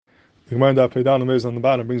The Gemara in Daf Peidan on the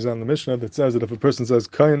bottom brings down the Mishnah that says that if a person says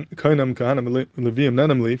Kainam Kahanam Leviim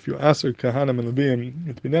Nenam, if you ask Kahanam and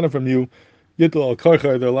Leviim to be Nena from you, Yitl al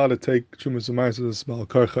Karcha, they're allowed to take Trumas Umayis al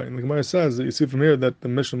Karcha. And the Gemara says that you see from here that the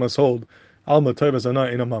Mishnah must hold Alma Tobas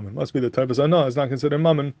Hanea Eino Mamon. Must be the Tobas Hanea is not considered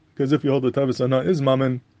Mamon, because if you hold the Tobas Hanea is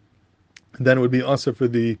Mamon, then it would be also for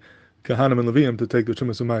the Kahanam and Leviim to take the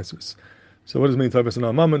Trumas Umayis. So what does it mean Tobas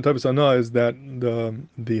Hanea? Mamon, Tobas Hanea is that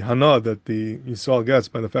the Hana that the Yisrael gets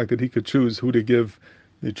by the fact that he could choose who to give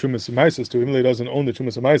the Trumas Umayis to, even though he doesn't own the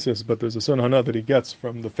Trumas Umayis, but there's a certain Hana that he gets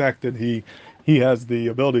from the fact that he has the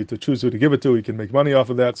ability to choose who to give it to. He can make money off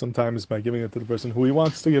of that sometimes by giving it to the person who he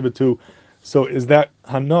wants to give it to. So is that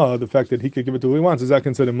Hana, the fact that he could give it to who he wants, is that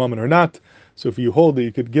considered Mamon or not? So if you hold that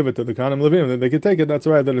you could give it to the Kahanam Levim, that they could take it, that's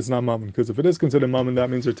right, that it's not Mamon. Because if it is considered Mamon, that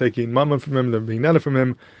means they're taking Mamon from him, they're being Nana from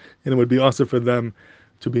him, and it would be also for them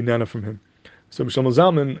to be Nana from him. So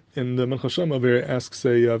Zalman in the Mincha Shlomo over here asks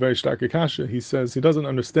a very stark kasha. He says he doesn't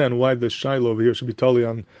understand why the Shiloh over here should be totally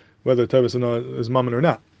on whether Tobas Hanea is Mamon or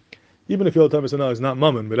not. Even if Yol Tobas Hanea is not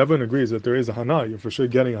Mamon, but everyone agrees that there is a Hana, you're for sure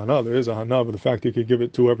getting Hana. There is a Hana with the fact you could give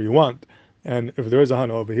it to whoever you want. And if there is a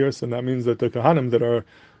Hana over here, so that means that the Kahanim that are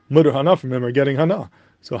Mutter Hana from him are getting Hana.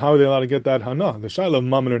 So how are they allowed to get that Hana? The Shiloh of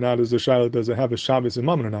Mamon or not is the Shiloh, does it have a Shabbos of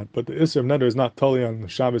Mamon or not? But the Isser of Neder is not totally on the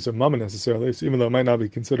Shabbos of Mamon necessarily, so even though it might not be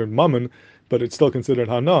considered Mamon, but it's still considered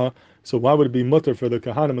Hana. So why would it be mutter for the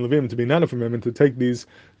Kahanim and Levim to be Nana from him and to take these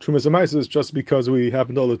Trumas Umayis just because we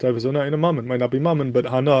happen to hold the Tobas Hanea in a Mamon? It might not be Mamon, but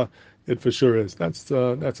Hana it for sure is. That's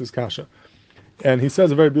his kasha. And he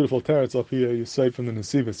says a very beautiful teretz up here, you say from the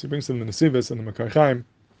Nesivis. He brings in the Nesivis and the Makar Chaim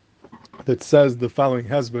that says the following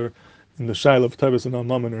hesber in the Shiloh of Tobas Hanea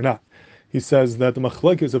Mamon or not. He says that the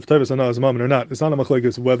machlekes of Tobas Hanea is Mamon or not. It's not a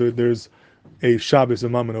machlekes whether there's a Shabbos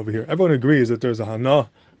of Mamon over here. Everyone agrees that there's a Hana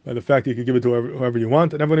by the fact you can give it to whoever you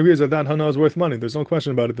want, and everyone agrees that that Hana is worth money. There's no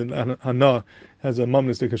question about it that Hana has a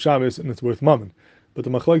Mamonistic Shabbos and it's worth Mamon. But the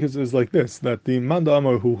machlekes is like this, that the Manda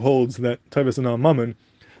Amar who holds that Tobas Hanea Mamon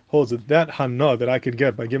holds that Hana that I could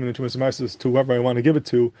get by giving the Trumas Umayis to whoever I want to give it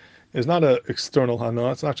to is not an external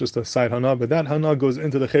Hana, it's not just a side Hana, but that Hana goes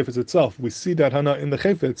into the Chayfetz itself. We see that Hana in the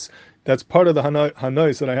Chayfetz. That's part of the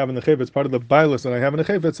Hanais that I have in the Chayfetz, part of the Bailas that I have in the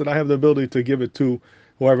Chayfetz, that I have the ability to give it to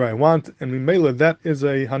whoever I want. And Mimela, that is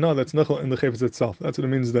a Hana that's Nechel in the Chayfetz itself. That's what it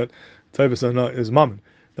means that Tobas Hanea is Mamon.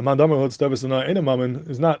 The Mandamar holds Tobas Hanea Eino Mamon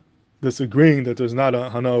is not disagreeing that there's not a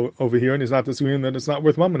Hana over here, and he's not disagreeing that it's not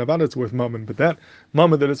worth Mamon. About it's worth Mamon, but that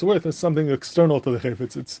Mamon that it's worth is something external to the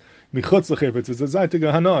Chayfetz. It's Michutz the Chayfetz. It's a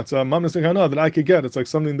Zaytig Hana. It's a Mamonistic Hana that I could get. It's like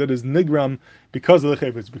something that is Nigram because of the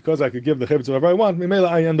Chayfetz. Because I could give the Chayfetz whatever I want, Mimela,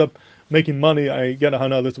 I end up making money, I get a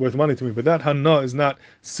Hana that's worth money to me. But that Hana is not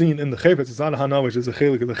seen in the Chayfetz. It's not a Hana which is a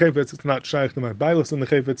Chelik of the Chayfetz. It's not Shaykh to my Bailas in the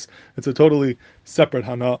Chayfetz. It's a totally separate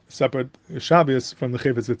Hana, separate Shabbos from the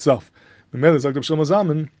Chayfetz itself. Mimela is like Shlomo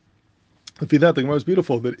Zalman. If that, the Gemara is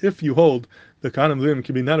beautiful, that if you hold the Kahanam Levim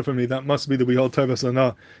can be Nana from me, that must be that we hold Tobas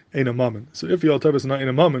Hanea Eino Mamon. So if you hold Tobas Hanea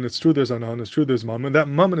Eino Mamon, it's true there's Hana, and it's true there's Mamon. That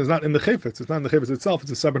Mamon is not in the Chayfetz, it's not in the Chayfetz itself,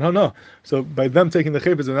 it's a separate Hana. So by them taking the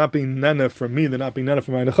Chayfetz and not being Nana from me, they're not being Nana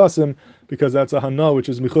from my Nechasim, because that's a Hana which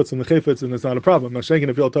is Michutz in the Chayfetz, and it's not a problem. Now, shaking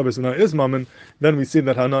if you hold Tobas Hanea is Mamon, then we see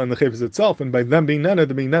that Hana in the Chayfetz itself, and by them being Nana,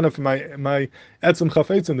 they're being Nana from my Etzim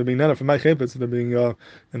Chafetzim, they're being Nana from my Chayfetz, they're being,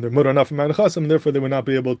 and they're Mutter from my Nechasim, therefore they would not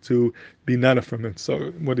be able to be Nana from it.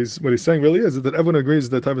 So what he's saying really is that everyone agrees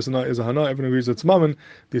that Tobas Hanea is a Hana, everyone agrees it's Mamon.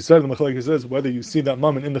 The Yisrael of the Machlekes is whether you see that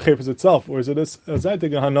Mamon in the Chayfetz itself, or is it a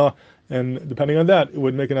Zaytig Hana, and depending on that, it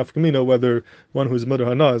would make an afkamina whether one who's Mutter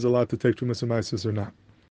Hana is allowed to take Trumas Umayis or not.